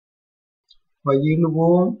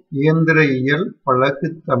பயிலுவோம் இயந்திரவியல்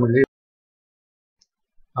பழகுத் தமிழில்.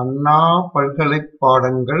 அண்ணா பல்கலைப்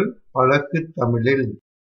பாடங்கள் பழகுத் தமிழில்.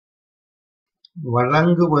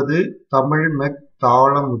 வழங்குவது தமிழ்மெக்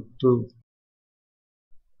தாளமுத்து.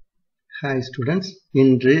 Hi students,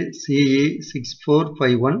 இன்று CE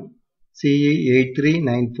 6451 CE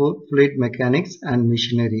 8394 Fluid Mechanics and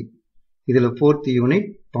Machinery. இதில் 4th unit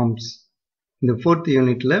pumps. இந்த 4th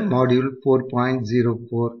unitல module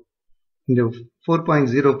 4.04. இந்த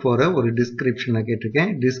 4.04 ஒரு description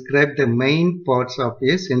கேட்டிருக்கேன். Describe the main parts of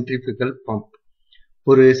a centrifugal pump.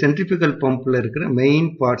 ஒரு centrifugal pumpல இருக்கிற main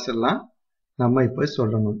parts எல்லாம் நம்ம இப்ப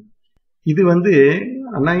சொல்லணும். இது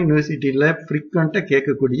அண்ணா யூனிவர்சிட்டியில frequent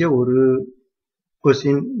கேட்கக்கூடிய ஒரு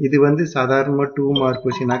கொஸ்டின். இது சாதாரணமா 2 மார்க்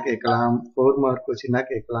கொஸ்டினா கேட்கலாம், 4 மார்க் கொஸ்டினா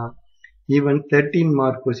கேட்கலாம், ஈவன் 13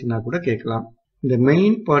 மார்க் கொஸ்டினா கூட கேட்கலாம். இந்த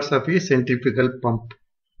main parts of A centrifugal pump.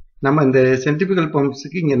 நம்ம இந்த சென்ட்ரிஃபிகல்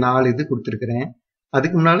பம்ப்ஸுக்கு இங்க 4 இது கொடுத்துருக்கிறேன்.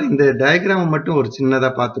 அதுக்கு முன்னால இந்த டயக்ராம் மட்டும் ஒரு சின்னதா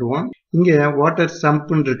பார்த்துருவோம். இங்க வாட்டர்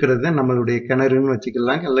சம்ப்னு இருக்கிறத நம்மளுடைய கிணறுன்னு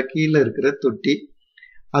வச்சுக்கலாம். அல்ல கீழே இருக்கிற தொட்டி.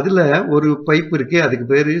 அதுல ஒரு பைப் இருக்கு, அதுக்கு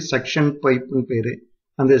பேரு சக்ஷன் பைப்னு பேரு.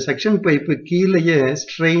 அந்த சக்ஷன் பைப்பு கீழேயே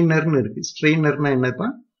ஸ்ட்ரெயினர்னு இருக்கு. ஸ்ட்ரெயினர்னா என்னப்பா?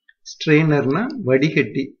 ஸ்ட்ரெயினர்னா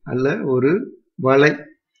வடிகட்டி அல்ல ஒரு வலை.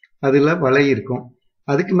 அதுல வலை இருக்கும்.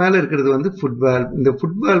 அதுக்கு மேல இருக்கிறது ஃபுட் வால்வ். இந்த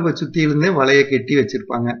ஃபுட் வால்வை சுத்தியிலிருந்தே வலையை கட்டி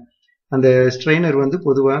வச்சிருப்பாங்க. அந்த ஸ்ட்ரெயினர்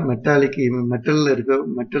பொதுவா மெட்டல்ல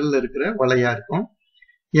இருக்கிற வலையா இருக்கும்.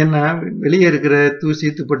 ஏன்னா வெளியே இருக்கிற தூசி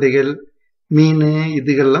துப்பட்டைகள் மீன்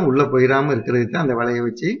இதுகள்லாம் உள்ள போயிடாம இருக்கிறதுக்கு அந்த வலையை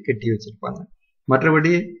வச்சு கட்டி வச்சிருப்பாங்க.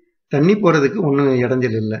 மற்றபடி தண்ணி போறதுக்கு ஒன்றும்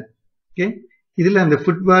இடைஞ்சல் இல்லை. ஓகே, இதுல அந்த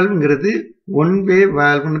ஃபுட் வால்வ்ங்கிறது ஒன் வே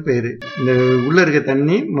வால்வ்னு பேரு. இந்த உள்ள இருக்க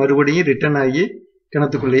தண்ணி மறுபடியும் ரிட்டர்ன் ஆகி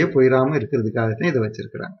கிணத்துக்குள்ளேயே போயிடாம இருக்கிறதுக்காக தான் இதை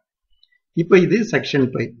வச்சிருக்கிறாங்க. இப்ப இது சக்ஷன்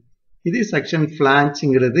பைப். இது சக்ஷன்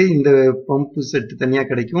பிளான்ச்ங்கிறது இந்த பம்ப் செட் தனியா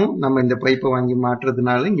கிடைக்கும். நம்ம இந்த பைப்பை வாங்கி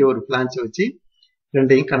மாற்றுறதுனால இங்க ஒரு பிளான்ச்சை வச்சு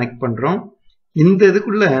ரெண்டையும் கனெக்ட் பண்றோம். இந்த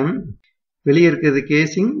இதுக்குள்ள வெளியே இருக்கிறது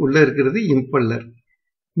கேசிங், உள்ள இருக்கிறது இம்பல்லர்.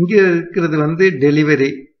 இங்க இருக்கிறது டெலிவரி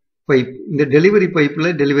பைப். இந்த டெலிவரி பைப்ல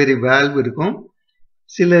டெலிவரி வால்வ் இருக்கும்.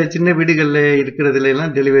 சில சின்ன வீடுகள்ல இருக்கிறதுல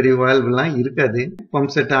எல்லாம் டெலிவரி வால்வ் எல்லாம் இருக்காது.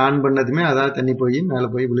 பம்ப் செட்டை ஆன் பண்ணதுமே அதான் தண்ணி போய் மேல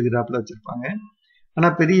போய் விழுகிறாப்புல வச்சிருப்பாங்க. ஆனா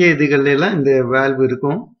பெரிய இதுகள்ல எல்லாம் இந்த வால்வ்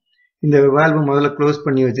இருக்கும். இந்த வால்வ் முதல்ல க்ளோஸ்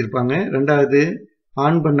பண்ணி வச்சிருப்பாங்க. ரெண்டாவது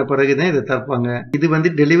ஆன் பண்ண பிறகுதான் இதை திறப்பாங்க. இது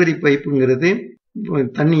டெலிவரி பைப்புங்கிறது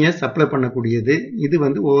தண்ணியை சப்ளை பண்ணக்கூடியது. இது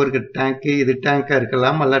ஓவர் டேங்க். இது டேங்கா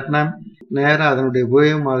இருக்கலாம், அல்லாட்டினா நேரம் அதனுடைய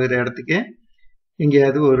உபயோகமாகிற இடத்துக்கு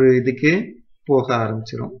எங்கேயாவது ஒரு இதுக்கு போக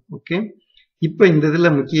ஆரம்பிச்சிடும். ஓகே, இப்ப இந்த இதுல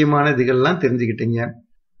முக்கியமான இதுகள்லாம் தெரிஞ்சுக்கிட்டீங்க.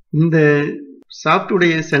 இந்த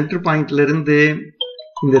சாஃப்டுடைய சென்டர் பாயிண்ட்ல இருந்து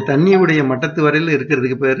இந்த தண்ணியுடைய மட்டத்து வரையில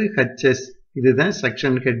இருக்கிறதுக்கு பேரு ஹெச்எஸ். இதுதான்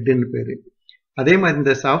சக்ஷன் ஹெட்னு பேரு. அதே மாதிரி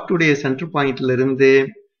இந்த சாஃப்டுடைய சென்டர் பாயிண்ட்ல இருந்து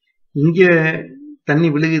இங்க தண்ணி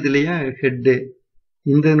விழுகுது இல்லையா, ஹெட்டு,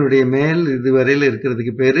 இதனுடைய மேல் இதுவரையில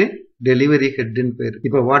இருக்கிறதுக்கு பேரு டெலிவரி ஹெட்னு பேரு.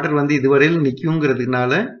 இப்ப வாட்டர் இதுவரையில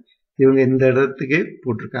நிக்குங்கிறதுனால இவங்க இந்த இடத்துக்கு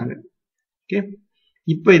போட்டிருக்காங்க. ஓகே,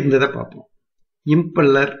 இப்ப இந்த இதை பார்ப்போம்.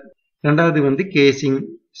 இம்பல்லர். ரெண்டாவது கேசிங்,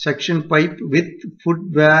 suction pipe with food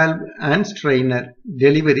valve and strainer,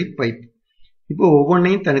 delivery pipe. இப்போ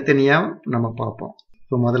ஒவ்வொன்றையும் தனித்தனியா நம்ம பார்ப்போம்.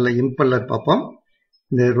 இப்போ முதல்ல இம்பல்லர் பார்ப்போம்.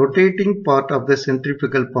 இந்த rotating part of the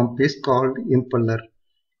centrifugal pump is called impeller.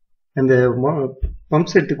 அந்த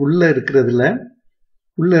பம்ப் செட்டுக்கு உள்ள இருக்கிறதுல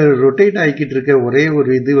உள்ள ரொட்டேட் ஆகிக்கிட்டு இருக்க ஒரே ஒரு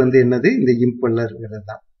இது என்னது? இந்த இம்பல்லர்ங்கிறது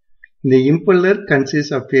தான். இந்த impeller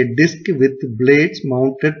consists of a disc with blades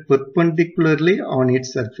mounted perpendicularly on its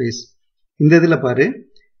surface. இந்த இதுல பாரு,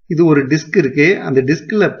 இது ஒரு டிஸ்க் இருக்கு. அந்த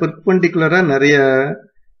டிஸ்க்ல பெர்பெண்டிகுலரா நிறைய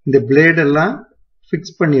இந்த பிளேட் எல்லாம்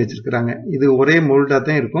ஃபிக்ஸ் பண்ணி வச்சிருக்கிறாங்க. இது ஒரே மோல்டா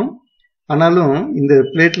தான் இருக்கும். ஆனாலும் இந்த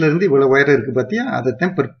பிளேட்ல இருந்து இவ்வளவு வயர் இருக்கு பாத்தியா,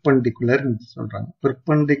 அதைத்தான் பெர்பெண்டிகுலர் சொல்றாங்க.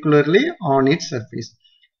 பெர்பெண்டிகுலர்லி ஆன் இட்ஸ் சர்ஃபேஸ்.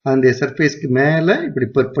 அந்த சர்ஃபேஸ்க்கு மேல இப்படி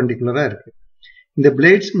பெர்பெண்டிகுலரா இருக்கு. இந்த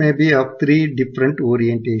plates may P of 3 different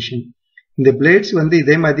orientation. இந்த பிளேட்ஸ்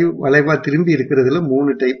இதே மாதிரி வளைவா திரும்பி இருக்கிறதுல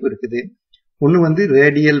 3 டைப் இருக்குது. ஒன்னு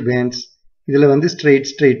ரேடியல் வேன்ஸ். இதுல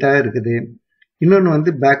ஸ்ட்ரெயிட்டா இருக்குது.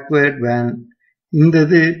 இன்னொன்னு பேக்வேர்ட் வேன். இந்த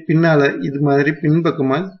இது பின்னால இது மாதிரி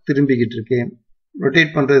பின்பக்கமா திரும்பிக்கிட்டு இருக்கு.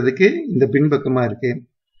 ரொட்டேட் பண்றதுக்கு இந்த பின்பக்கமா இருக்கு.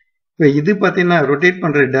 இப்ப இது பாத்தீங்கன்னா ரொட்டேட்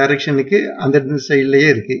பண்ற டைரக்ஷனுக்கு அந்த சைட்லயே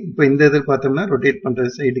இருக்கு. இப்ப இந்த இதில் பார்த்தோம்னா ரொட்டேட் பண்ற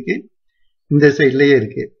சைடுக்கு இந்த சைட்லயே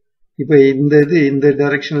இருக்கு. இப்ப இந்த இது இந்த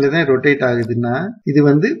டைரக்ஷன்ல தான் ரொட்டேட் ஆகுதுன்னா இது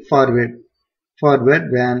ஃபார்வர்ட்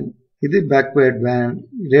வேன், இது பேக்வேர்ட் வேன்,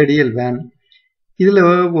 ரேடியல் வேன். இதுல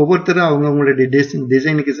ஒவ்வொருத்தரும் அவங்களுடைய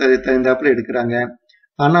டிசைனுக்கு தகுந்தாப்புல எடுக்கிறாங்க.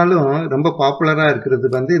 ஆனாலும் ரொம்ப பாப்புலரா இருக்கிறது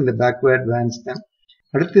இந்த பேக்வேர்ட் வேன்ஸ் தான்.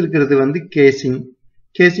 அடுத்து இருக்கிறது கேசிங்.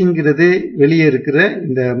 கேசிங்கிறது வெளியே இருக்கிற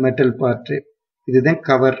இந்த மெட்டல் பார்ட். இதுதான்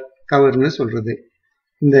கவர். கவர்னு சொல்றது.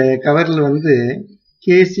 இந்த கவர்ல வந்து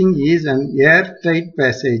casing is an airtight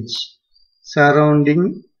passage surrounding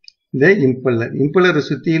the impeller. இம்பெல்லரை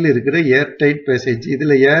சுத்தியில் இருக்கிற airtight passage.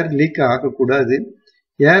 இதுல ஏர் லீக் ஆகக்கூடாது.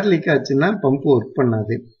 ஏர் லீக் ஆச்சுன்னா பம்ப் ஒர்க்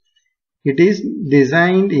பண்ணாது. It is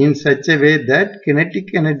designed in such a way that kinetic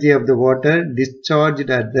energy of the water discharged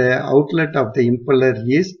at the outlet of the impeller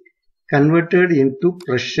is converted into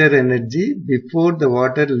pressure energy before the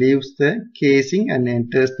water leaves the casing and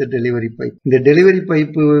enters the delivery pipe. இந்த delivery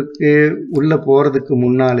pipeக்கு உள்ள போறதுக்கு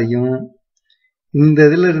முன்னாலேயும் இந்த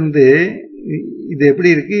இதுல இருந்து இது எப்படி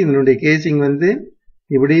இருக்கு, இதனுடைய கேசிங் வந்து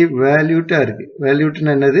இப்படி வேல்யூட்டா இருக்கு.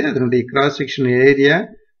 வேல்யூட்னா என்னது, அதனுடைய கிராஸ் செக்ஷன் ஏரியா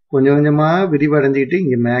கொஞ்சம் கொஞ்சமா விரிவடைஞ்சிக்கிட்டு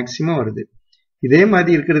இங்க மேக்சிமம் வருது. இதே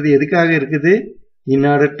மாதிரி இருக்கிறது எதுக்காக இருக்குது, in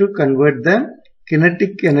order to convert the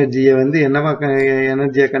kinetic எனர்ஜியை வந்து என்னவா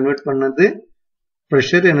எனர்ஜியா கன்வெர்ட் பண்ணது,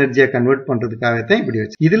 ப்ரெஷர் எனர்ஜியா கன்வெர்ட் பண்றதுக்காகத்தான் இப்படி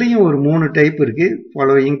வச்சு. இதுலயும் ஒரு 3 டைப் இருக்கு.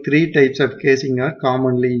 following 3 types of casing are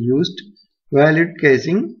commonly used. Valued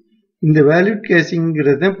கேசிங். இந்த வேல்யூட்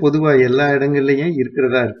கேசிங்கிறது பொதுவா எல்லா இடங்கள்லயும்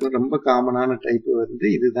இருக்கிறதா இருக்கும். ரொம்ப காமனான டைப் வந்து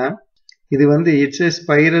இதுதான். இது வந்து it's a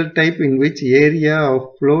spiral type in which area of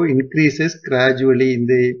flow increases gradually.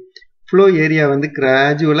 இந்த flow ஏரியா வந்து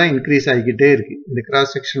கிராஜுவலா இன்க்ரீஸ் ஆகிக்கிட்டே இருக்கு. இந்த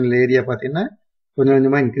கிராஸ் செக்ஷனல் ஏரியா பார்த்தீங்கன்னா கொஞ்சம்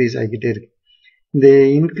கொஞ்சமா இன்க்ரீஸ் ஆகிக்கிட்டே இருக்கு. இந்த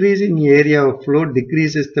increase in area of flow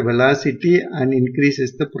decreases the velocity and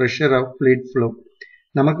increases the pressure of fluid flow.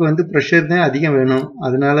 நமக்கு வந்து ப்ரெஷர் தான் அதிகம் வேணும்.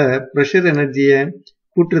 அதனால ப்ரெஷர் எனர்ஜியை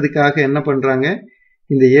கூட்டுறதுக்காக என்ன பண்றாங்க,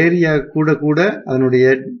 இந்த ஏரியா கூட கூட அதனுடைய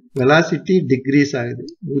வெலாசிட்டி டிக்ரீஸ் ஆகுது.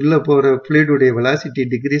 உள்ள போற ஃப்ளூயிடுடைய வெலாசிட்டி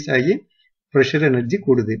டிக்ரீஸ் ஆகி ப்ரெஷர் எனர்ஜி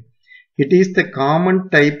கூடுது. It is the common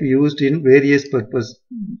type used in various purpose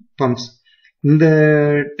bumps. இந்த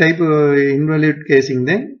டைப் இன்வால்யூட் கேசிங்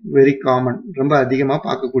தான் வெரி காமன், ரொம்ப அதிகமா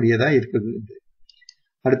பார்க்கக்கூடியதா இருக்குது.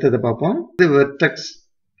 அடுத்ததை பார்ப்போம். Vertex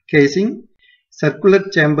casing. Circular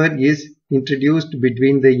chamber is introduced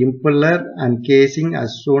between the impeller and casing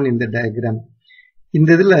as shown in the diagram. இந்த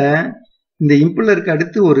இதுல இந்த இம்பெல்லருக்கு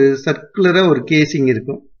அடுத்து ஒரு சர்க்குலரா ஒரு கேசிங்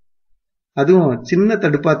இருக்கும். அதுவும் சின்ன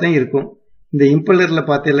தடுப்பா தான் இருக்கும். இந்த இம்பெல்லர்ல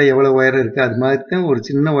பார்த்தீங்களா எவ்வளவு உயரம் இருக்கு, அது மாதிரி தான் ஒரு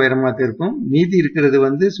சின்ன உயரமா தான் இருக்கும். மீதி இருக்கிறது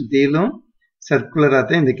வந்து சுத்தியிலும் சர்க்குலரா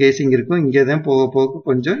தான் இந்த கேசிங் இருக்கும். இங்கே தான் போக போக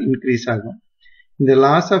கொஞ்சம் இன்க்ரீஸ் ஆகும். இந்த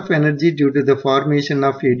loss of energy due to the formation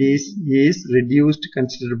of eddies is reduced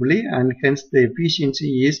considerably and hence the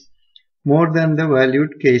efficiency is more than the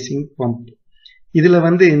valued casing pump. இதுல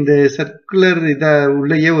வந்து இந்த சர்க்குலர் இதா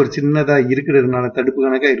உள்ளேயே ஒரு சின்னதா இருக்கிறதுனால, தடுப்பு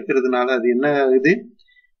கணக்கா இருக்கிறதுனால அது என்ன ஆகுது,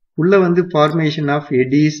 உள்ள வந்து ஃபார்மேஷன் ஆஃப்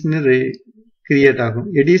எடிஸ்னு கிரியேட் ஆகும்.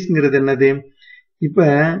 எடிஸ்ங்கிறது என்னது, இப்ப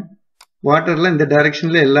வாட்டர்ல இந்த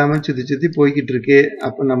டைரக்ஷன்ல எல்லாமே சுத்தி சுத்தி போய்கிட்டு இருக்கு.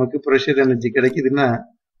 அப்ப நமக்கு ப்ரெஷர் எனர்ஜி கிடைக்குதுன்னா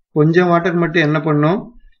கொஞ்சம் வாட்டர் மட்டும் என்ன பண்ணும்,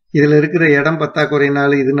 இதுல இருக்கிற இடம்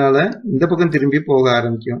பத்தாக்குறையினால இதனால இந்த பக்கம் திரும்பி போக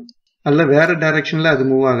ஆரம்பிக்கும், அல்ல வேற டைரக்ஷன்ல அது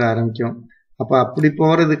மூவ் ஆக ஆரம்பிக்கும். அப்ப அப்படி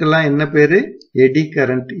போறதுக்கெல்லாம் என்ன பேரு, எடி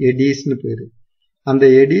கரண்ட், எடிஸ்னு பேரு. அந்த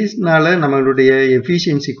எடிஸ்னால நம்மளுடைய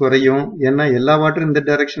எஃபிஷியன்சி குறையும். ஏன்னா எல்லா வாட்டரும் இந்த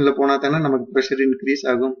டைரக்ஷன்ல போனா தானே நமக்கு ப்ரெஷர் இன்க்ரீஸ்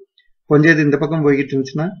ஆகும். கொஞ்சம் இது இந்த பக்கம் போய்கிட்டு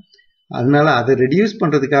இருந்துச்சுன்னா அதனால அதை ரெடியூஸ்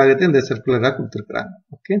பண்றதுக்காகத்தான் இந்த சர்க்குலரா கொடுத்துருக்காங்க.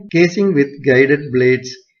 Okay. Casing with guided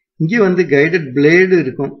plates. இங்கே வந்து கைடட் பிளேடு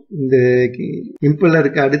இருக்கும். இந்த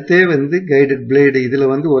இம்பெல்லருக்கு அடுத்தே வந்து கைடட் பிளேடு. இதுல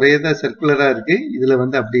வந்து ஒரே தான் சர்க்குலரா இருக்கு, இதுல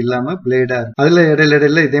வந்து அப்படி இல்லாம பிளேடா இருக்கு. அதுல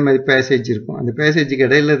இடையில இதே மாதிரி பேசேஜ் இருக்கும். அந்த பேசேஜுக்கு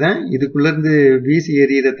இடையில தான் இதுக்குள்ள இருந்து வீசி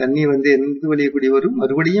எறிகிற தண்ணி வந்து எந்த வழியே கூடி வரும்,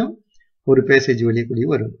 மறுபடியும் ஒரு பேசேஜ் வழியே கூடி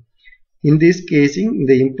வரும். இன் திஸ் கேசிங்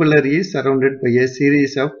இந்த impeller is surrounded by a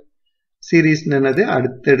series of, சீரீஸ்னது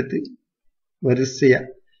அடுத்தடுத்து வரிசையா,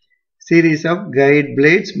 series of guide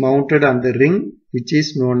blades mounted on the ring which is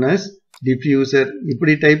known as diffuser.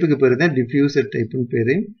 இப்படி டைப்புக்கு பேரு தான் diffuser டைப்னு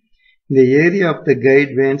பேரு. இந்த area of the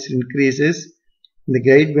guide vanes increases. இந்த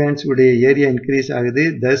guide vanes உடைய ஏரியா இன்க்ரீஸ் ஆகுது,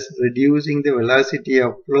 thus reducing the velocity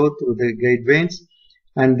of flow through the guide vanes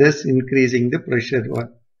and thus increasing the pressure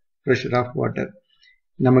of water.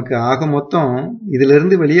 நமக்கு ஆக மொத்தம் இதுல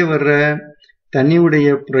இருந்து வெளியே வர்ற தண்ணியுடைய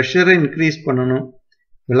ப்ரெஷரை இன்க்ரீஸ் பண்ணணும்.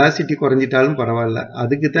 வெலாசிட்டி குறைஞ்சிட்டாலும் பரவாயில்ல,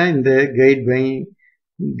 அதுக்கு தான் இந்த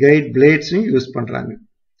கைட் பிளேட்ஸும் யூஸ் பண்றாங்க.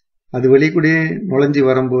 அது வெளியே கூட நுழைஞ்சி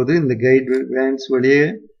வரும்போது, இந்த கைட் வேன்ஸ் வெளியே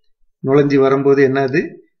நுழைஞ்சி வரும்போது என்னது,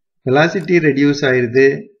 வெலாசிட்டி ரெடியூஸ் ஆயிடுது.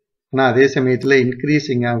 ஆனால் அதே சமயத்தில்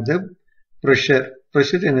increasing of the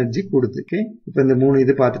pressure energy கொடுத்துருக்கு. இப்போ இந்த 3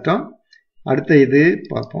 இது பார்த்துட்டோம். அடுத்த இது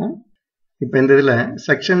பார்ப்போம். இப்போ இந்த இதில்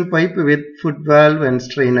section pipe with food valve and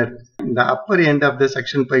strainer. The upper end of the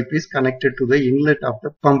suction pipe is connected to the inlet of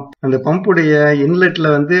the pump. அந்த பம்புடைய இன்லெட்ல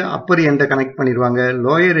வந்து அப்பர் எண்டை கனெக்ட் பண்ணிடுவாங்க.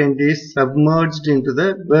 Lower end is submerged into the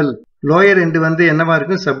well. Lower end வந்து என்னவா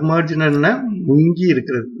இருக்கும், சப்மர்ஜ்னா மூழ்கி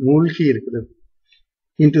இருக்கிறது.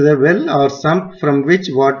 into the well or sump from which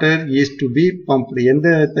water is to be pumped. எந்த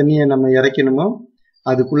தண்ணியை நம்ம இறக்கணுமோ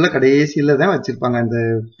அதுக்குள்ள கடைசியில தான் வச்சிருப்பாங்க அந்த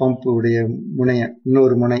பம்ப் உடைய முனைய,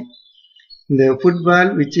 இன்னொரு முனை. இந்த food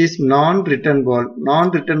valve which is non-return valve.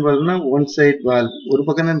 non-return valveனா one side valve, ஒரு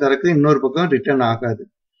பக்கம் தான் திறக்கும், இன்னொரு பக்கம் ரிட்டர்ன் ஆகாது.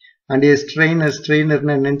 அண்ட் ஸ்ட்ரெயினர்,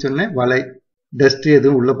 ஸ்ட்ரெயினர்னா என்னன்னு சொன்னேன், வலை, டஸ்ட்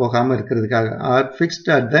எதுவும் உள்ள போகாம இருக்கிறதுக்காக. R fixed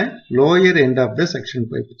at the lower end of the section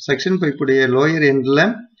pipe. Section பைப்புடைய lower எண்ட்ல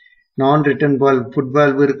நான் ரிட்டர்ன் வால்வ், ஃபுட்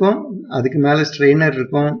வால்வ் இருக்கும், அதுக்கு மேல ஸ்ட்ரெயினர்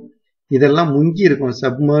இருக்கும், இதெல்லாம் முங்கி இருக்கும்,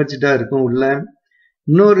 சப்மர்ஜ்டா இருக்கும் உள்ள.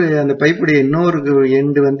 இன்னொரு அந்த பைப்புடைய இன்னொரு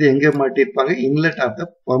எண்டு வந்து எங்க மாட்டிருப்பாங்க, இன்லெட் ஆஃப் த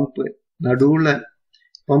பம்ப், நடுவுல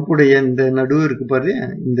பம்புடைய இந்த நடுவு இருக்கு பாரு,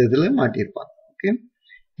 இந்த இதுல மாட்டிருப்பாங்க. Okay.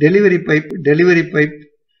 Delivery pipe, delivery pipe,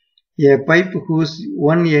 a pipe whose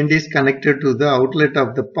one end is connected to the outlet of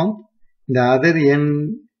the pump, the other end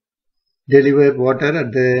deliver water at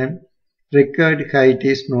the required height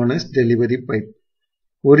is known as delivery pipe.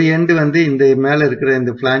 ஒரு end வந்து இந்த மேல இருக்கிற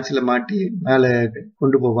இந்த பிளான்ச்ல மாட்டி மேல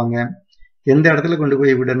கொண்டு போவாங்க. எந்த இடத்துல கொண்டு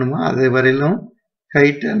போய் விடணுமோ அது வரையிலும்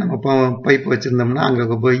ஹைட்டை நம்ம பைப் வச்சிருந்தோம்னா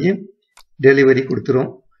அங்க போய் டெலிவரி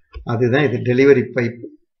கொடுத்துரும். அதுதான் இது டெலிவரி பைப்.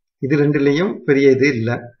 இது ரெண்டுலையும் பெரிய இது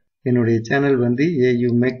இல்லை. என்னுடைய சேனல் வந்து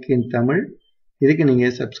AUmech-in-tamil. இதுக்கு நீங்க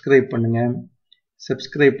சப்ஸ்கிரைப் பண்ணுங்க.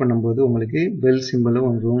 சப்ஸ்கிரைப் பண்ணும்போது உங்களுக்கு பெல் சிம்பிளும்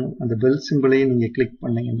வரும். அந்த பெல் சிம்பிளையும் நீங்க கிளிக்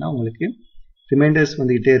பண்ணீங்கன்னா உங்களுக்கு ரிமைண்டர்ஸ்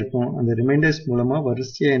வந்துகிட்டே இருக்கும். அந்த ரிமைண்டர்ஸ் மூலமா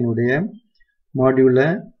வரிசையா என்னுடைய மாடியூலை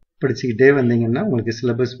படிச்சுக்கிட்டே வந்தீங்கன்னா உங்களுக்கு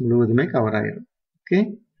சிலபஸ் முழுவதுமே கவர் ஆயிடும். ஓகே.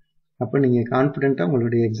 அப்போ நீங்கள் கான்ஃபிடென்ட்டாக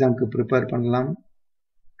உங்களுடைய எக்ஸாமுக்கு ப்ரிப்பேர் பண்ணலாம்,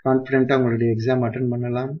 கான்ஃபிடென்ட்டாக உங்களுடைய எக்ஸாம் அட்டன்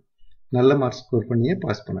பண்ணலாம், நல்ல மார்க்ஸ் ஸ்கோர் பண்ணியே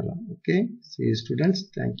பாஸ் பண்ணலாம். Okay. See you students.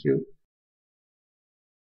 Thank you.